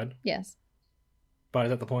outside? Yes. But is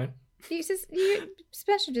that the point? You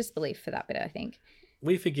special disbelief for that bit, I think.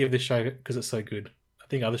 We forgive this show because it's so good. I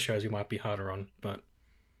think other shows we might be harder on, but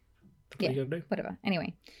that's what you gotta do. Whatever.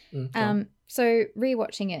 Anyway. Fine. So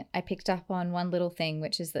rewatching it, I picked up on one little thing,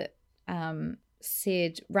 which is that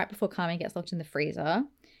Sid, right before Carmen gets locked in the freezer,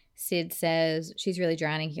 Sid says, she's really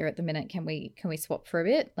drowning here at the minute. Can we swap for a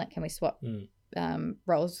bit? Like, can we swap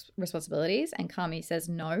roles, responsibilities? And Carmen says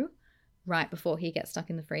no right before he gets stuck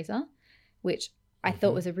in the freezer, which I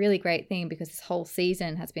thought was a really great thing because this whole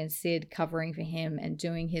season has been Sid covering for him and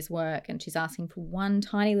doing his work, and she's asking for one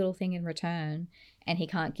tiny little thing in return, and he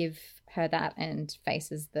can't give her that and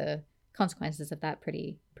faces the consequences of that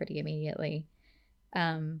pretty immediately.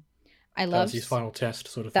 That was his final test,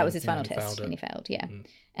 sort of. That thing. was his final test, and he failed. Yeah,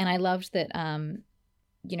 and I loved that.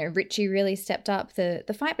 Richie really stepped up.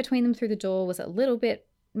 The fight between them through the door was a little bit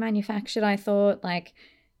manufactured. I thought, like,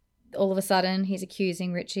 all of a sudden he's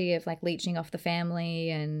accusing Richie of like leeching off the family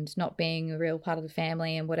and not being a real part of the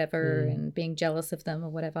family and whatever, and being jealous of them or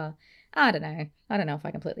whatever. I don't know if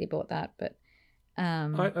I completely bought that, but.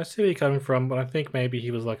 I see where you're coming from, but I think maybe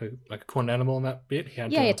he was like a corn animal in that bit. He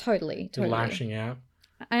had totally lashing out.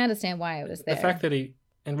 I understand why it was there. The fact that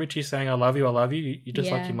and Richie's saying, I love you, you're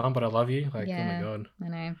just like your mum, but I love you. Like, oh my God. I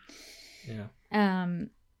know. Yeah.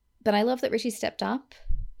 But I love that Richie stepped up.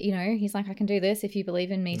 You know, he's like, I can do this if you believe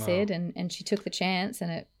in me, Sid. And she took the chance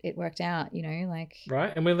and it worked out, you know, like.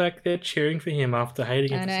 Right. And we're like, they're cheering for him after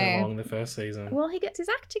hating him for so long in the first season. Well, he gets his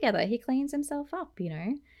act together. He cleans himself up, you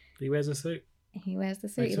know. He wears a suit. He wears the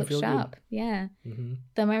suit. Makes He looks sharp. Good. Yeah. Mm-hmm.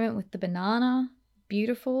 The moment with the banana,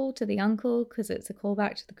 beautiful to the uncle, because it's a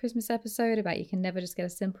callback to the Christmas episode about you can never just get a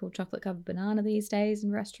simple chocolate covered banana these days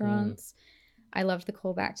in restaurants. I loved the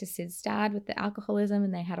callback to Sid's dad with the alcoholism,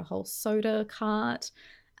 and they had a whole soda cart.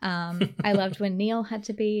 I loved when Neil had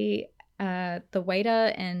to be the waiter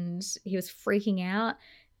and he was freaking out,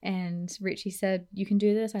 and Richie said, you can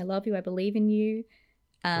do this. I love you. I believe in you.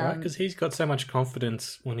 Right, because he's got so much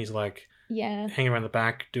confidence when he's like hanging around the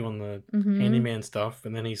back doing the handyman stuff,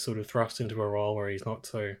 and then he's sort of thrust into a role where he's not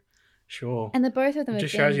so sure. And the both of them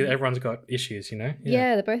just shows you that everyone's got issues, you know?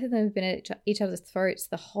 Yeah, the both of them have been at each other's throats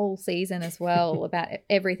the whole season as well about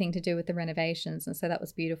everything to do with the renovations, and so that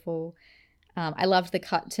was beautiful. I loved the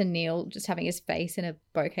cut to Neil just having his face in a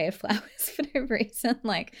bouquet of flowers for no reason.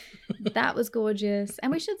 Like, that was gorgeous.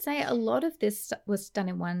 And we should say a lot of this was done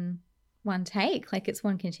in one take. Like, it's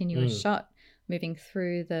one continuous shot moving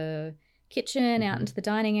through the kitchen out into the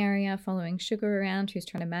dining area, following Sugar around, who's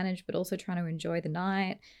trying to manage but also trying to enjoy the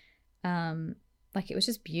night. Like, it was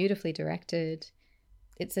just beautifully directed.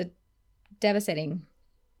 It's a devastating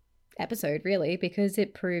episode, really, because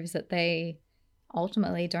it proves that they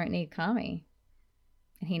ultimately don't need Kami,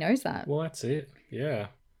 and he knows that. Well, that's it. Yeah.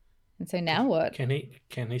 And so now what? Can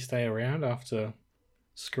he stay around after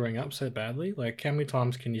screwing up so badly? Like, how many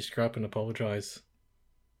times can you screw up and apologize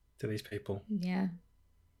to these people? Yeah.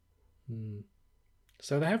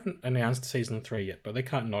 So they haven't announced season 3 yet, but they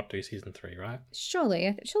can't not do season 3, right?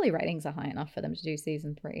 Surely ratings are high enough for them to do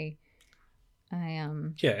season 3.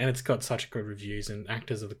 Yeah, and it's got such good reviews, and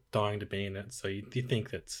actors are dying to be in it. So you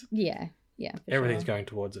think that's everything's going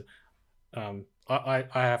towards it. I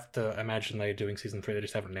have to imagine they're doing season 3. They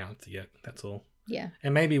just haven't announced it yet. That's all. Yeah.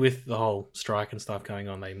 And maybe with the whole strike and stuff going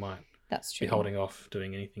on, they might. That's true. Be holding off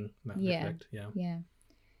doing anything. In that respect. Yeah. Yeah.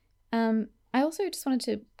 I also just wanted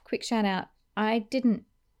to quick shout out. I didn't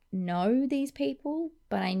know these people,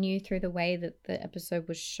 but I knew through the way that the episode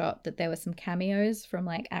was shot that there were some cameos from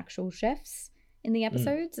like actual chefs in the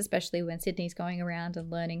episodes, especially when Sydney's going around and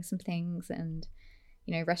learning some things, and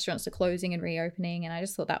you know, restaurants are closing and reopening, and I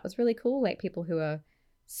just thought that was really cool. Like, people who are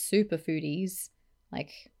super foodies,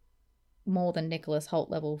 like more than Nicholas Hoult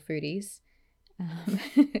level foodies,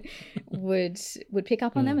 would pick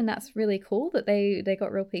up on them, and that's really cool that they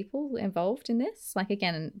got real people involved in this. Like,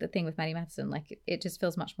 again, the thing with Maddie Matheson, like, it just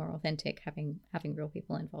feels much more authentic having real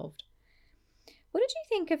people involved. What did you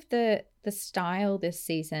think of the style this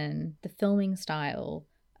season, the filming style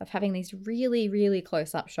of having these really, really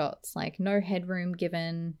close-up shots, like no headroom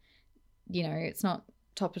given, you know, it's not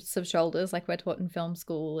tops of shoulders like we're taught in film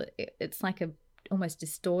school. It's like a almost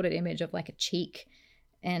distorted image of like a cheek,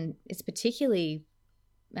 and it's particularly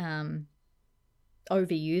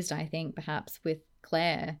overused, I think, perhaps with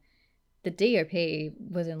Claire. The DOP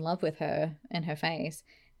was in love with her and her face.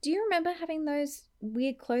 Do you remember having those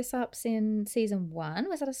weird close-ups in season 1?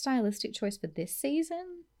 Was that a stylistic choice for this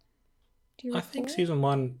season? Do you I recall? think season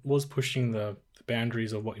 1 was pushing the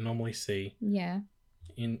boundaries of what you normally see Yeah.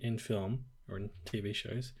 in film or in TV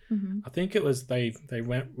shows. Mm-hmm. I think it was they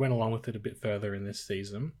went along with it a bit further in this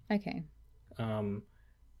season. Okay.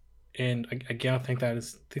 And again, I think that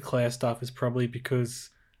is the Claire stuff is probably because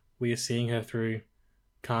we are seeing her through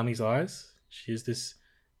Kami's eyes. She is this,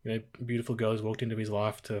 beautiful girl who's walked into his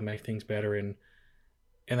life to make things better. And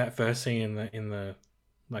in that first scene in the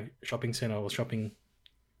like shopping center or shopping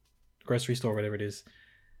grocery store, whatever it is,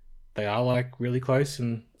 they are like really close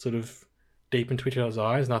and sort of deep into each other's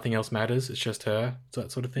eyes. Nothing else matters. It's just her. So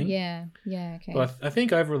that sort of thing. Yeah. Yeah. Okay. But I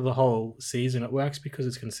think over the whole season it works because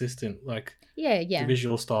it's consistent. Like yeah. the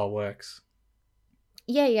visual style works.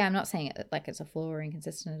 Yeah. Yeah. I'm not saying it like it's a flaw or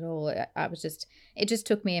inconsistent at all. It just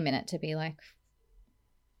took me a minute to be like,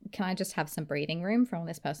 can I just have some breathing room from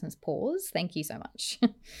this person's pause? Thank you so much.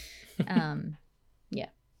 Yeah.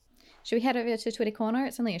 Should we head over to Twitter Corner?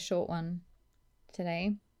 It's only a short one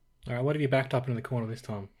today. All right, what have you backed up in the corner this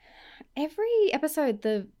time? Every episode,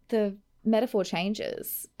 the metaphor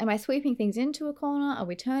changes. Am I sweeping things into a corner? Are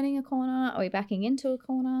we turning a corner? Are we backing into a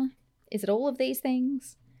corner? Is it all of these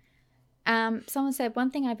things? Someone said, one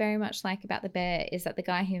thing I very much like about The Bear is that the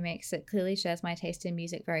guy who makes it clearly shares my taste in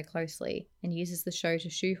music very closely and uses the show to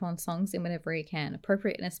shoehorn songs in whenever he can.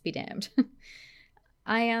 Appropriateness be damned.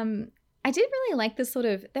 I did really like this sort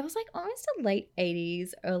of, there was like almost a late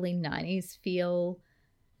 80s, early 90s feel,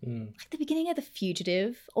 like the beginning of The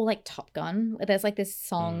Fugitive or like Top Gun, where there's like this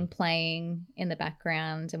song playing in the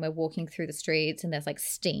background and we're walking through the streets and there's like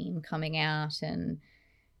steam coming out, and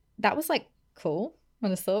that was like cool. I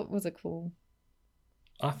just thought it was a cool.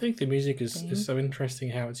 I think the music is so interesting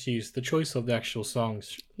how it's used. The choice of the actual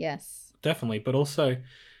songs. Yes. Definitely, but also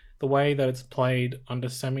the way that it's played under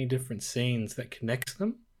so many different scenes that connects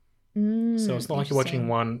them. So it's not like you're watching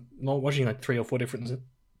not watching like 3 or 4 different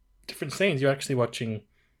scenes. You're actually watching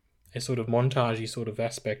a sort of montagey sort of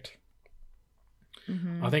aspect.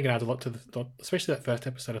 I think it adds a lot to especially that first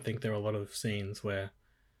episode. I think there are a lot of scenes where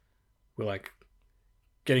we're like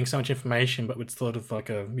getting so much information, but with sort of like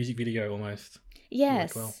a music video almost.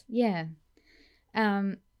 Yes. Well. Yeah.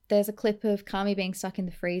 There's a clip of Kami being stuck in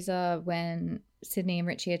the freezer when Sydney and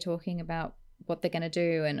Richie are talking about what they're going to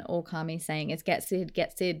do, and all Kami's saying is get Sid,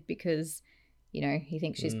 because, he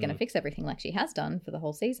thinks she's going to fix everything like she has done for the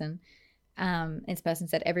whole season. This person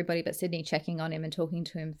said everybody but Sydney checking on him and talking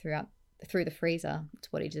to him through the freezer.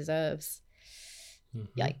 It's what he deserves.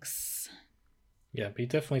 Yikes. Yeah, but he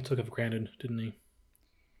definitely took it for granted, didn't he?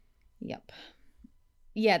 Yep.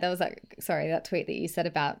 Yeah, that was that tweet that you said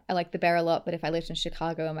about, I like The Bear a lot, but if I lived in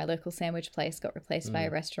Chicago and my local sandwich place got replaced by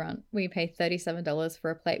a restaurant, we pay $37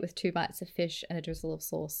 for a plate with 2 bites of fish and a drizzle of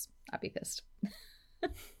sauce, I'd be pissed.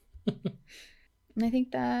 And I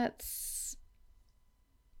think that's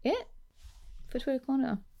it for Twitter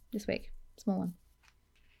Corner this week. Small one.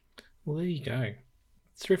 Well, there you go.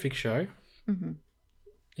 Terrific show.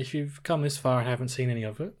 If you've come this far and haven't seen any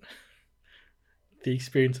of it, the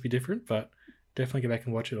experience will be different, but definitely go back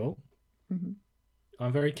and watch it all.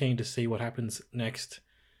 I'm very keen to see what happens next.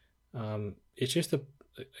 It's just a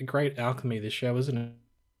great alchemy, this show, isn't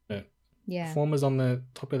it? Yeah. Performers on the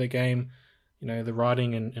top of their game. The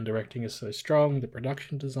writing and directing is so strong. The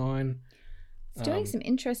production design. It's doing some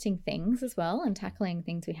interesting things as well and tackling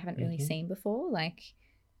things we haven't really seen before. Like,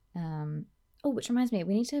 which reminds me,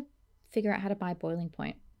 we need to figure out how to buy Boiling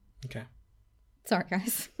Point. Okay. Sorry,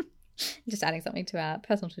 guys. Just adding something to our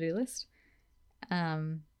personal to-do list.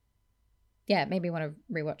 Yeah, maybe want to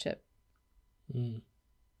rewatch it. We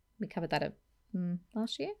covered that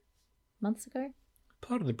last year, months ago.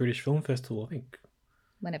 Part of the British Film Festival, I think.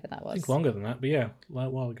 Whenever that was. I think longer than that, but yeah, a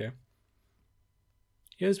while ago.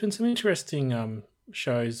 Yeah, there's been some interesting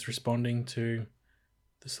shows responding to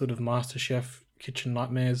the sort of MasterChef kitchen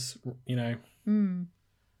nightmares,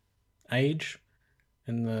 age,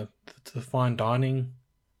 and the fine dining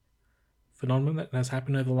phenomenon that has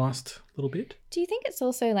happened over the last little bit. Do you think it's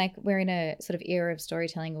also like we're in a sort of era of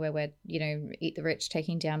storytelling where we're, eat the rich,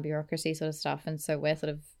 taking down bureaucracy sort of stuff, and so we're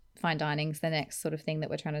sort of fine dining's the next sort of thing that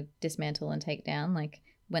we're trying to dismantle and take down, like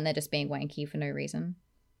when they're just being wanky for no reason,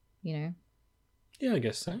 Yeah, I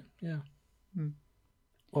guess so. Yeah.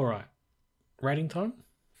 All right. Rating time?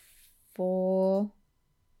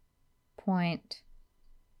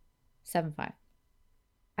 4.75.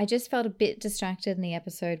 I just felt a bit distracted in the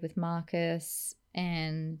episode with Marcus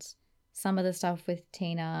and some of the stuff with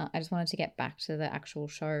Tina. I just wanted to get back to the actual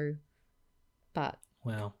show, but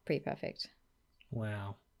wow, pretty perfect.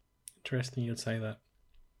 Wow. Interesting you'd say that.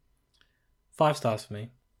 5 stars for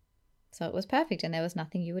me. So it was perfect and there was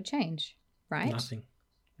nothing you would change, right?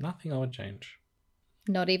 Nothing I would change.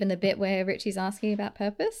 Not even the bit where Richie's asking about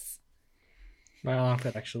purpose? I laughed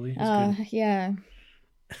at actually. Yeah.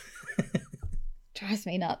 Drives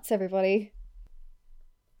me nuts, everybody.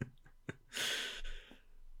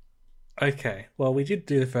 Okay, well, we did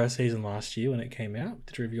do the first season last year when it came out.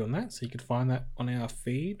 Did a review on that, so you could find that on our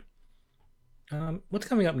feed. What's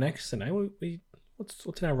coming up next, Sine?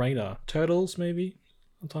 What's in our radar? Turtles, maybe,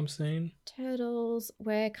 sometime soon. Turtles.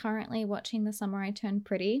 We're currently watching The Summer I Turned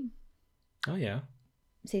Pretty. Oh yeah.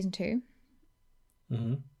 Season 2.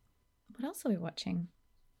 Mm-hmm. What else are we watching?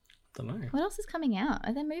 Don't know. What else is coming out?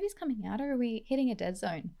 Are there movies coming out, or are we hitting a dead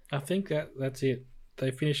zone? I think that's it.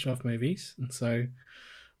 They finished off movies, and so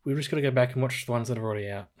we've just got to go back and watch the ones that are already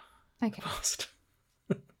out. Okay. Fast.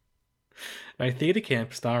 No, Theatre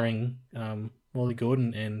Camp starring Molly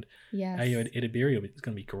Gordon and Ayo Edebiri is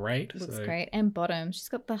going to be great. Looks great. And Bottom. She's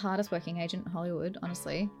got the hardest working agent in Hollywood,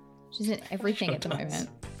 honestly. She's in everything at the moment.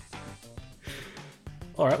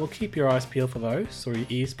 All right, well, keep your eyes peeled for those, or your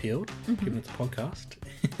ears peeled, given it's a podcast.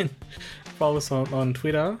 Follow us on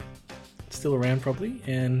Twitter. It's still around, probably.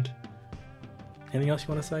 And anything else you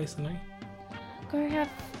want to say, Sunny? Go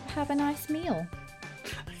have a nice meal.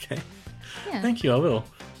 Okay. Yeah. Thank you, I will.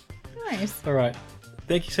 Nice. All right.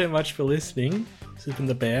 Thank you so much for listening. This has been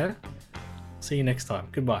The Bear. See you next time.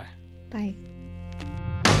 Goodbye. Bye.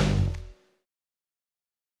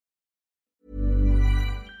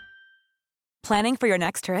 Planning for your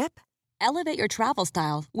next trip? Elevate your travel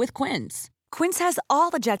style with Quince. Quince has all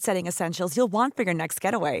the jet-setting essentials you'll want for your next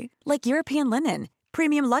getaway, like European linen,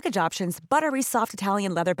 premium luggage options, buttery soft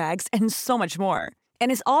Italian leather bags, and so much more.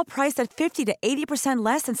 And is all priced at 50 to 80%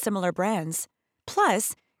 less than similar brands.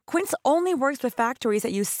 Plus, Quince only works with factories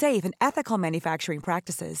that use safe and ethical manufacturing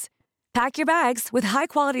practices. Pack your bags with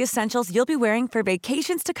high-quality essentials you'll be wearing for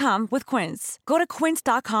vacations to come with Quince. Go to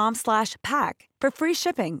quince.com/pack for free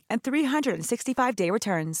shipping and 365-day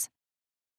returns.